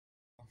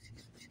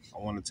I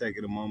want to take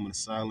it a moment of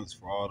silence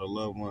for all the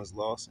loved ones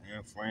lost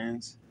and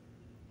friends,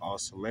 all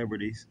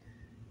celebrities,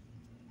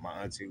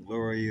 my auntie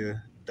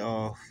Gloria,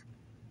 Dolph,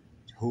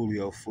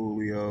 Julio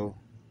Fulio,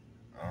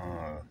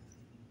 uh,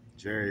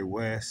 Jerry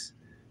West.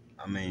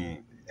 I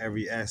mean,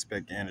 every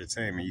aspect of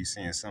entertainment, you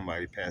seeing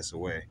somebody pass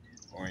away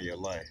or in your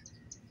life.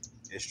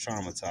 It's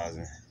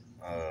traumatizing.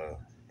 Uh,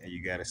 and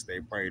you got to stay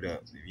prayed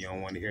up. If you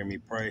don't want to hear me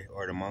pray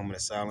or the moment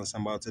of silence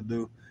I'm about to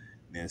do,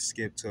 then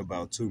skip to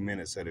about 2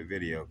 minutes of the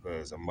video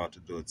because I'm about to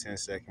do a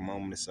 10-second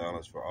moment of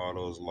silence for all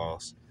those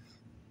lost.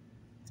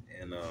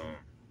 And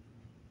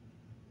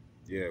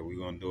yeah, we're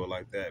going to do it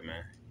like that,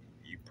 man.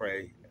 You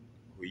pray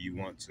who you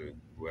want to,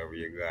 whoever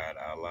your God,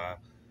 Allah,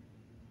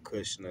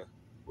 Kushna,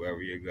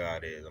 whoever your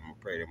God is. I'm going to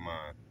pray to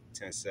mine.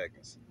 10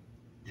 seconds.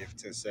 Give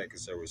 10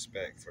 seconds of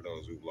respect for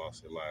those who've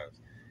lost their lives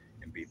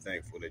and be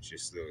thankful that you're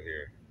still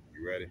here.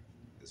 You ready?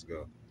 Let's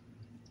go.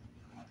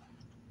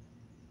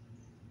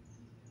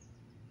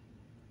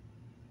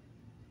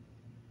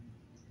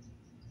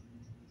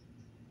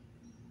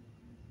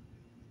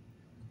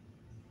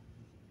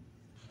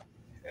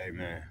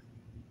 Amen.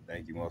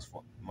 Thank you,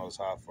 most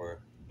High,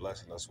 for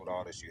blessing us with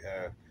all that you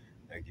have.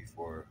 Thank you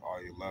for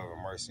all your love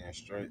and mercy and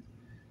strength.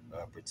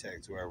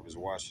 Protect whoever's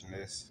watching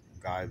this.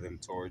 Guide them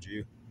towards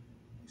you.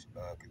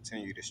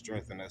 Continue to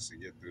strengthen us to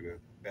get through the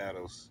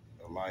battles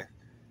of life.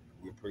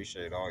 We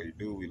appreciate all you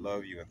do. We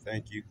love you and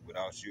thank you.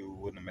 Without you, we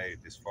wouldn't have made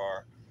it this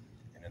far.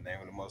 In the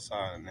name of the Most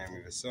High, in the name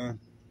of the Son,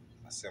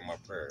 I send my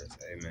prayers.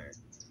 Amen.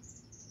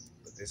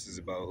 But this is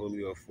about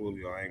Julio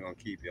Fulio. I ain't gonna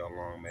keep y'all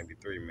long, maybe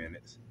 3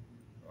 minutes.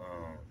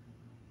 Um,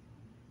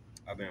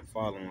 I've been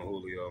following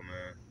Julio,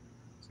 man,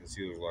 since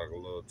he was like a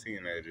little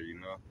teenager, you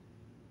know.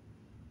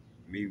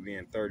 Me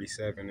being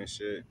 37 and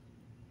shit,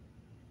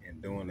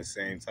 and doing the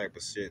same type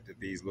of shit that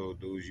these little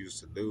dudes used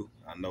to do.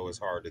 I know it's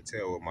hard to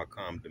tell with my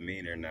calm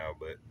demeanor now,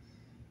 but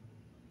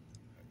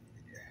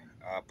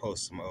I'll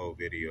post some old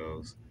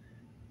videos.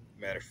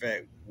 Matter of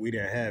fact, we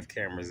didn't have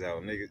cameras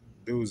out. Nigga,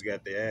 dudes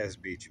got their ass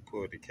beat. You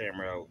pulled the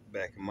camera out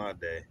back in my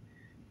day.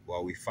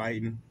 While we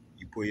fighting,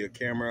 you pull your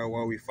camera out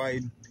while we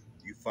fighting,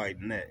 you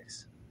fighting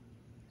next.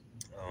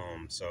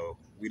 So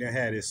we didn't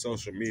have this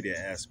social media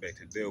aspect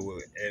to deal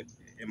with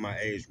in my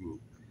age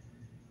group.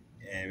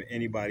 And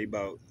anybody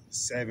about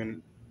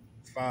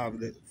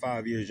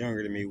 5 years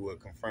younger than me will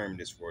confirm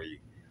this for you.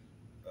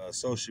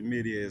 Social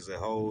media is a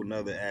whole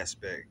nother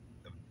aspect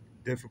of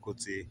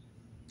difficulty.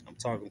 I'm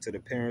talking to the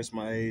parents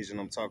my age and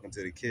I'm talking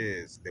to the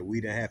kids that we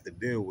didn't have to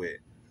deal with.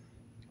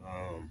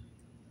 Um,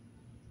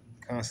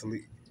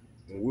 Constantly,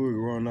 when we were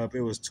growing up,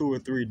 it was 2 or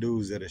 3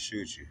 dudes that'll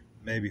shoot you,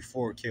 maybe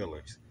 4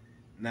 killers.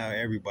 Now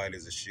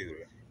everybody's a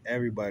shooter.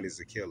 Everybody's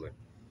a killer.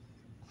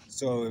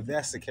 So if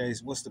that's the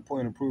case, what's the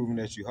point of proving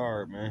that you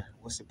hard, man?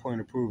 What's the point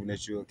of proving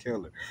that you're a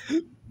killer?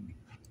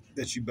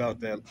 That you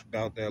about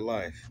that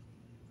life?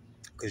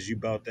 Cause you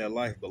about that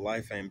life, but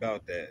life ain't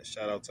about that.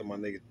 Shout out to my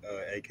nigga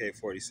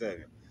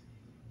AK-47.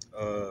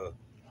 Uh,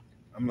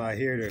 I'm not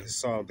here to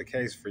solve the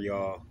case for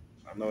y'all.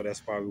 I know that's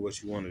probably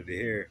what you wanted to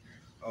hear.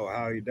 Oh,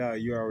 how he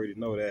died? You already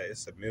know that.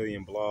 It's a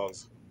million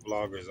bloggers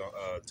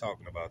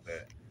talking about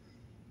that.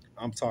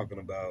 I'm talking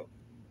about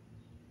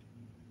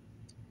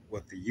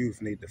what the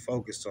youth need to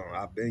focus on.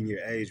 I've been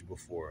your age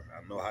before.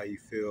 I know how you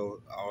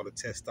feel. All the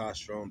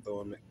testosterone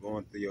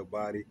going through your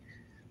body.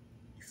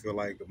 You feel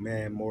like a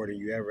man more than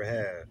you ever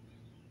have.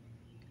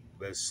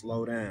 But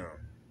slow down.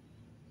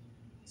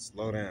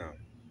 Slow down.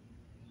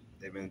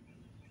 They've been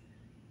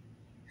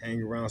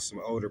hanging around some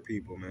older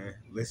people, man.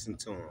 Listen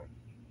to them.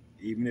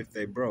 Even if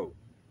they broke,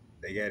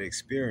 they got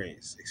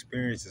experience.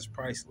 Experience is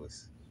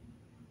priceless.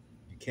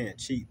 You can't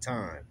cheat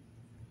time.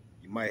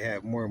 You might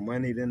have more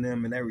money than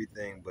them and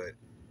everything, but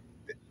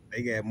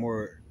they got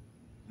more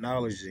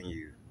knowledge than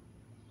you.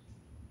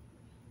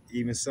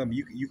 Even some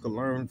you can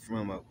learn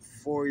from a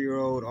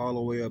 4-year-old all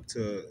the way up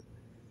to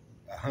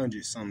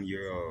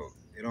 100-some-year-old.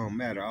 It don't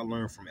matter. I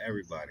learn from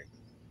everybody.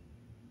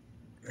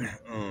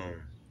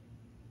 um,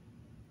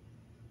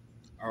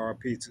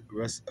 RIP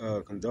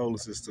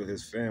condolences to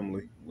his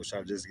family, which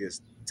I just get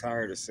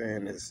tired of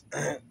saying this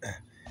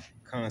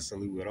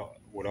constantly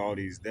with all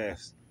these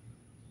deaths.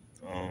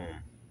 Um,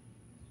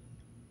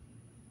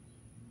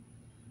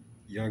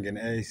 Young and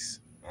Ace.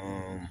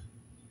 I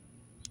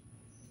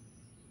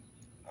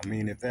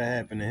mean, if that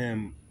happened to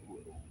him,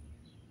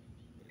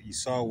 you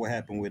saw what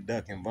happened with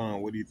Duck and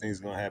Vaughn. What do you think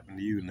is gonna happen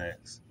to you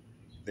next?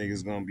 Think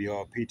it's gonna be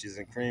all peaches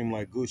and cream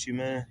like Gucci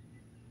Man?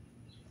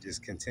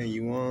 Just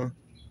continue on?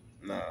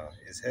 Nah,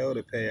 it's hell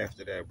to pay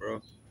after that,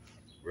 bro.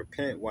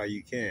 Repent while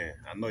you can.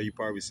 I know you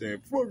probably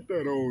saying, fuck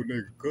that old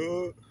nigga,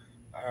 cuz.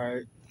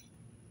 Alright,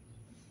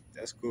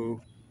 that's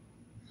cool.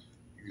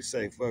 You can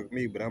say fuck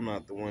me, but I'm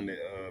not the one that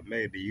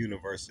made the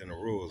universe and the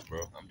rules,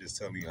 bro. I'm just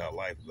telling you how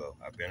life go.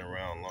 I've been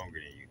around longer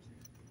than you.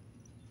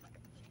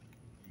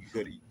 You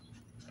could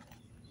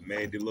have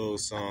made the little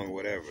song,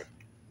 whatever.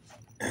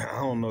 I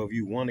don't know if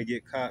you want to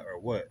get caught or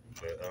what,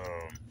 but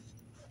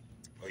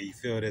or you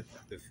feel that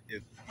if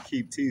you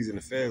keep teasing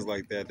the feds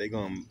like that, they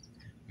gonna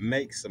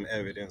make some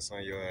evidence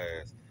on your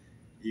ass,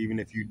 even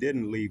if you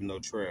didn't leave no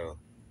trail.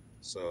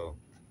 So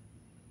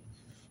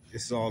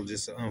it's all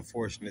just an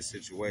unfortunate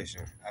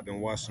situation. I've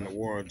been watching the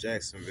war in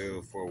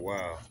Jacksonville for a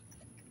while.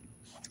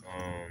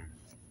 Um,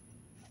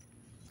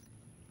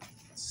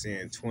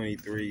 Seeing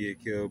 23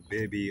 get killed,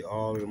 Bibby,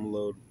 all of them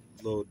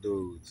little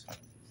dudes.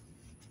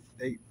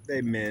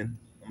 They men.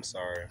 I'm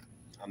sorry.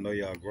 I know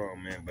y'all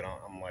grown men, but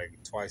I'm like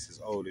twice as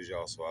old as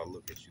y'all, so I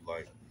look at you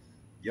like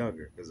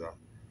younger.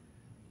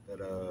 But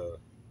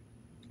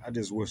I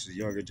just wish the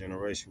younger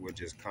generation would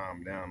just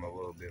calm down a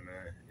little bit,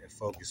 man, and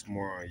focus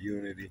more on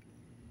unity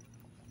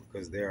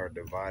because they are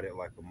divided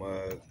like a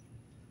mug.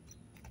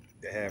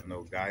 They have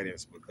no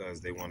guidance because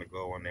they want to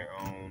go on their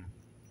own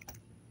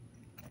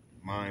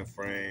mind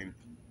frame.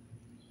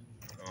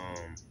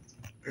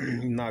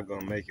 You're not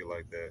gonna make it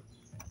like that.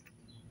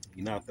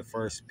 You're not the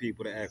first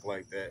people to act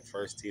like that.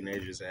 First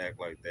teenagers to act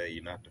like that.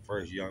 You're not the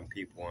first young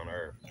people on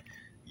earth.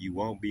 You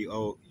won't be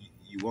old.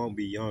 You won't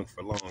be young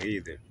for long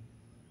either.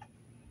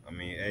 I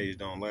mean, age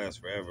don't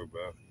last forever,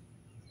 bro.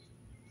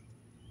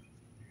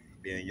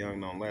 Being young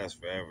don't last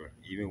forever.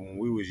 Even when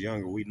we was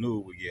younger, we knew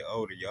we get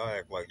older. Y'all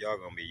act like y'all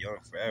gonna be young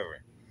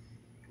forever.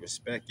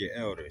 Respect your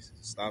elders.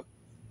 Stop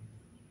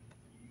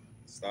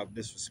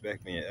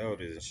disrespecting your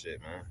elders and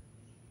shit, man.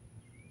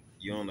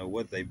 You don't know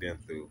what they've been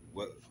through.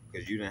 What?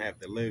 Because you didn't have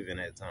to live in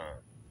that time.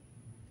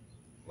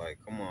 Like,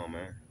 come on,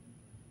 man.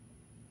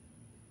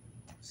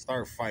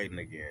 Start fighting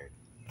again.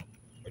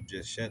 Or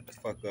just shut the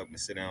fuck up and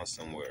sit down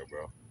somewhere,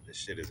 bro. This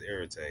shit is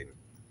irritating.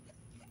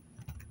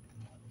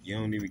 You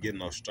don't even get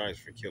no stripes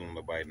for killing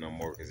nobody no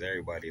more because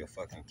everybody a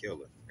fucking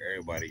killer.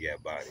 Everybody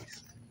got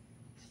bodies.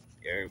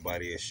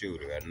 Everybody a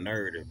shooter. A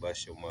nerd to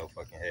bust your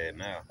motherfucking head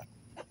now.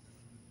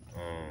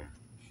 Um,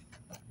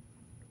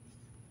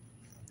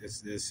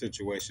 this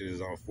situation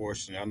is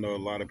unfortunate. I know a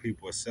lot of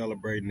people are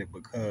celebrating it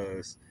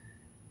because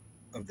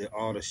of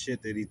all the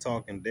shit that he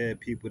talking, dead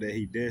people that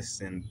he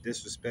dissed, and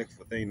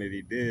disrespectful thing that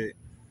he did.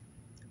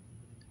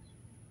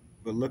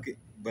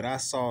 But I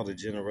saw the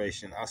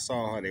generation. I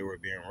saw how they were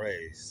being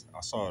raised.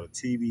 I saw the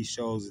TV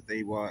shows that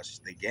they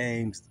watched, the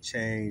games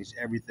changed,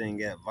 everything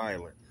got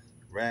violent,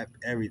 rap,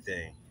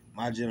 everything.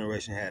 My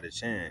generation had a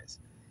chance,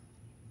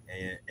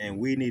 and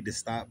we need to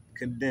stop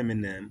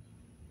condemning them,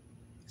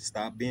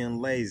 stop being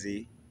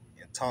lazy,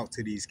 and talk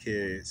to these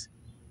kids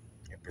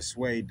and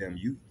persuade them.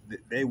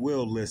 They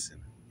will listen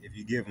if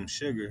you give them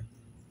sugar.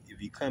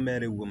 If you come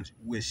at it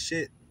with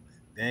shit,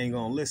 they ain't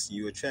gonna listen.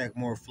 You attract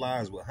more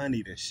flies with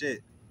honey than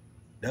shit.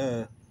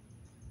 Duh.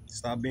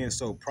 Stop being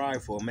so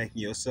prideful,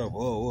 making yourself,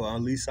 oh, well,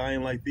 at least I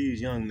ain't like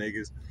these young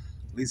niggas.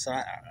 At least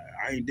I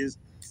ain't this.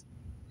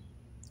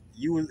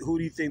 Who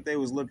do you think they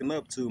was looking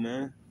up to,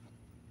 man?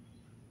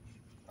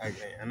 Like,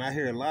 and I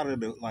hear a lot of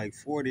the like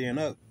 40 and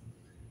up.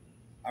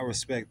 I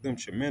respect them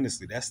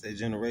tremendously. That's the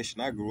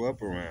generation I grew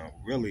up around.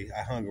 Really,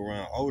 I hung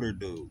around older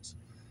dudes.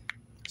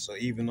 So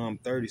even though I'm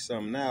 30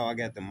 something now, I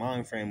got the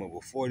mind frame of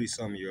a 40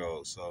 some year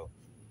old. So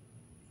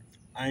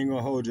I ain't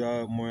gonna hold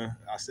y'all up more.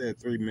 I said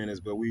 3 minutes,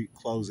 but we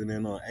closing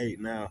in on 8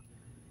 now.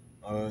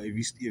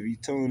 If you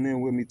tune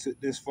in with me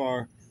this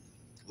far,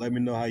 let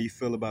me know how you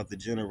feel about the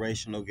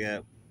generational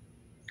gap,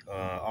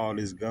 all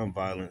this gun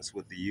violence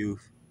with the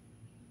youth,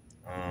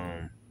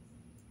 um,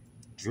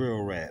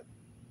 drill rap.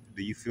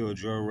 Do you feel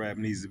drill rap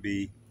needs to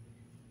be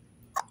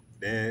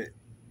dead?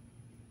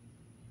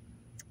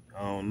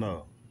 I don't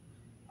know.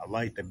 I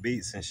like the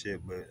beats and shit,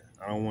 but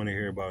I don't want to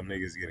hear about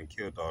niggas getting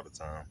killed all the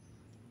time.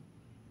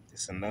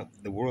 It's enough.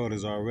 The world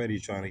is already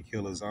trying to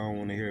kill us. I don't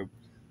want to hear.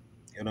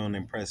 It don't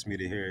impress me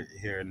to hear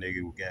a nigga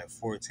who got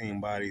 14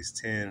 bodies,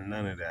 10,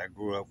 none of that. I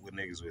grew up with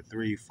niggas with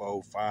 3,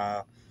 4,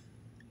 5.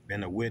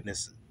 Been a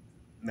witness.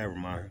 Never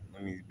mind.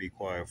 Let me be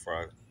quiet,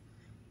 Frog.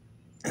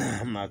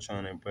 I'm not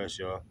trying to impress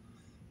y'all.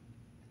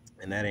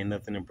 And that ain't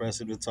nothing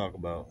impressive to talk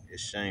about.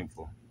 It's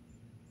shameful.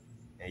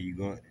 And you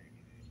going to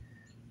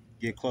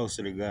get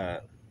closer to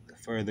God. The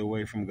further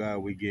away from God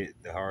we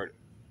get, the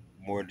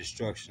more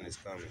destruction is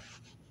coming.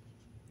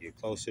 Get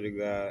closer to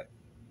God,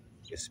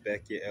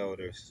 respect your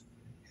elders,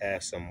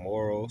 have some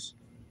morals,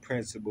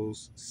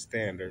 principles,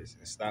 standards,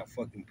 and stop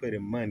fucking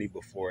putting money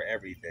before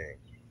everything.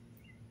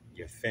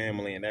 Your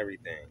family and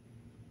everything.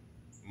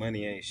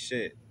 Money ain't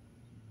shit.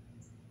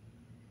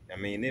 I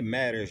mean, it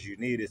matters. You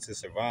need it to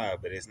survive,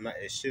 but it's not.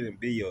 It shouldn't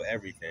be your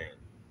everything.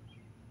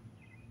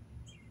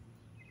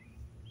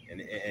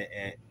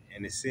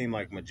 And it seemed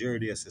like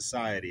majority of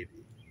society,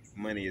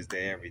 money is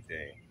their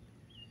everything.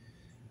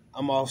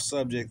 I'm off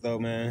subject though,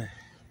 man.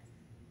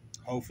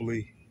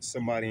 Hopefully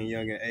somebody in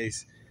Young and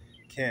Ace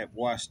can't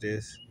watch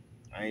this.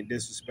 I ain't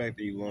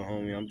disrespecting you, little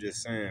homie. I'm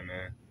just saying,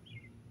 man.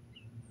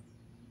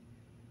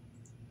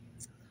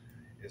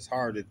 It's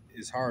hard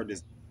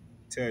to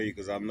tell you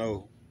because I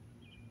know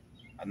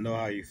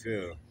how you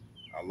feel.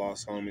 I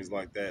lost homies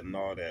like that and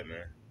all that,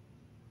 man.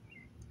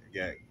 I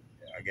got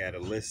I got a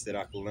list that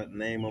I can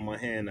name on my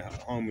hand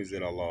of homies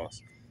that I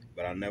lost,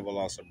 but I never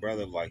lost a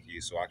brother like you,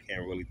 so I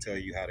can't really tell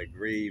you how to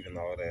grieve and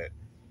all that.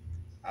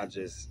 I'm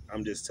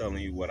just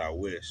telling you what I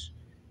wish.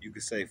 You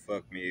could say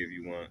fuck me if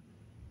you want.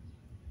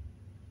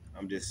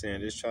 I'm just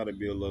saying, just try to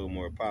be a little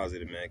more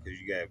positive, man, because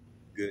you got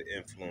good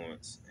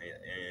influence,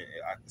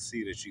 and I can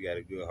see that you got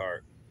a good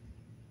heart.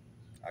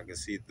 I can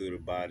see through the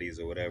bodies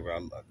or whatever.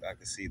 I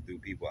can see through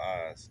people's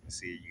eyes. I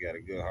see you got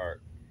a good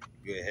heart,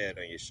 good head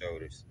on your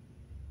shoulders.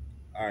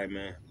 All right,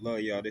 man. Love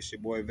y'all. This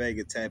your boy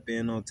Vega. Tap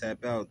in, on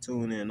tap out.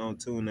 Tune in, on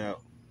tune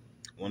out.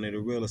 One of the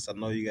realest. I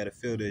know you got to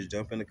feel this.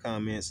 Jump in the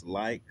comments,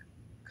 like,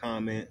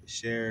 comment,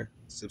 share,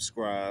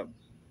 subscribe,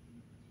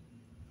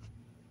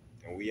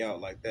 and we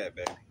out like that,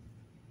 baby.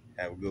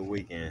 Have a good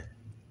weekend.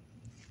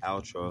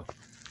 Outro.